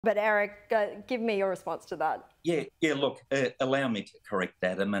But Eric, give me your response to that. Yeah. Look, allow me to correct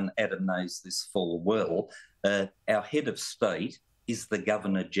Adam, and Adam knows this full well. Our head of state is the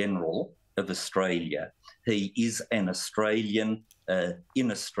Governor-General of Australia. He is an Australian,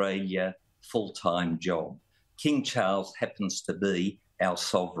 in Australia, full-time job. King Charles happens to be our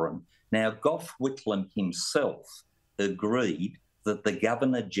sovereign. Now, Gough Whitlam himself agreed that the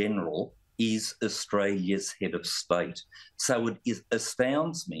Governor-General is Australia's head of state. So it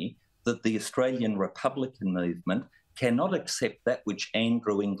astounds me that the Australian Republican movement cannot accept that which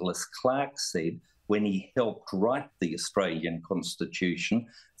Andrew Inglis Clark said when he helped write the Australian Constitution,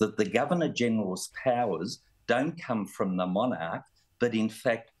 that the Governor-General's powers don't come from the monarch, but in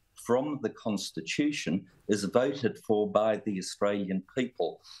fact from the Constitution as voted for by the Australian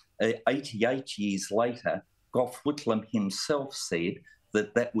people. 88 years later, Gough Whitlam himself said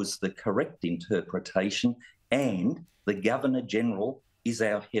that that was the correct interpretation, and the Governor-General is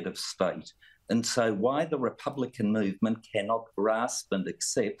our head of state. And so why the Republican movement cannot grasp and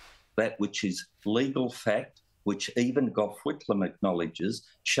accept that which is legal fact, which even Gough Whitlam acknowledges,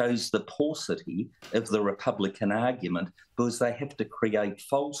 shows the paucity of the Republican argument, because they have to create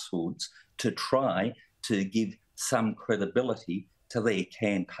falsehoods to try to give some credibility to their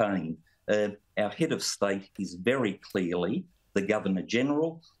campaign. Our head of state is very clearly the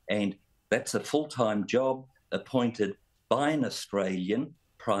Governor-General, and that's a full-time job appointed by an Australian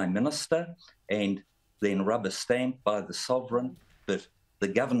Prime Minister and then rubber stamped by the Sovereign, but the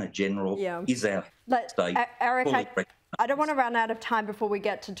Governor-General is our state. Eric, I don't want to run out of time before we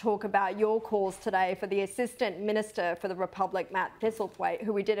get to talk about your calls today for the Assistant Minister for the Republic, Matt Thistlethwaite,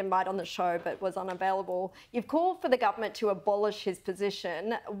 who we did invite on the show but was unavailable. You've called for the government to abolish his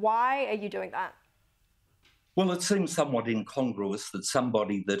position. Why are you doing that? Well, it seems somewhat incongruous that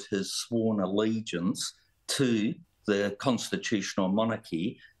somebody that has sworn allegiance to the constitutional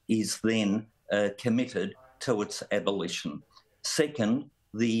monarchy is then committed to its abolition. Second,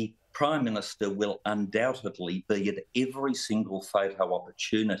 the Prime Minister will undoubtedly be at every single photo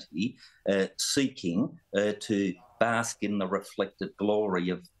opportunity seeking to bask in the reflected glory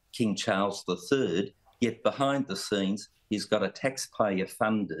of King Charles III, yet behind the scenes he's got a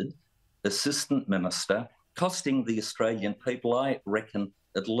taxpayer-funded assistant minister costing the Australian people, I reckon,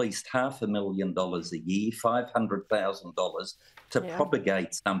 at least $500,000 a year, $500,000, to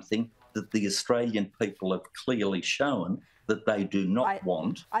propagate something that the Australian people have clearly shown that they do not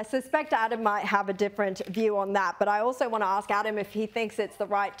want. I suspect Adam might have a different view on that, but I also want to ask Adam if he thinks it's the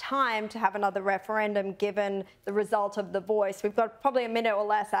right time to have another referendum given the result of the voice. We've got probably a minute or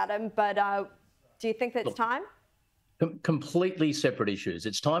less, Adam, but do you think that it's time? Completely separate issues.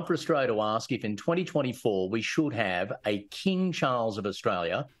 It's time for Australia to ask if in 2024 we should have a King Charles of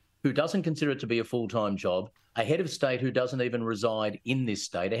Australia who doesn't consider it to be a full-time job, a head of state who doesn't even reside in this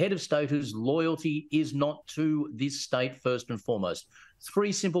state, a head of state whose loyalty is not to this state first and foremost.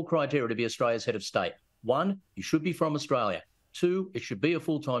 3 simple criteria to be Australia's head of state. 1, you should be from Australia. 2, it should be a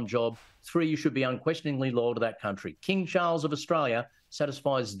full-time job. 3, you should be unquestioningly loyal to that country. King Charles of Australia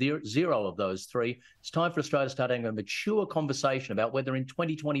satisfies 0 of those 3. It's time for Australia to start having a mature conversation about whether in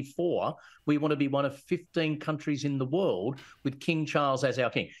 2024 we want to be one of 15 countries in the world with King Charles as our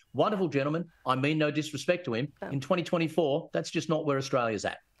king. Wonderful gentleman. I mean no disrespect to him. In 2024, that's just not where Australia's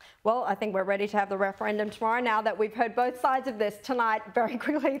at. Well, I think we're ready to have the referendum tomorrow now that we've heard both sides of this tonight very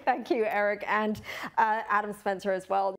quickly. Thank you, Eric, and Adam Spencer as well.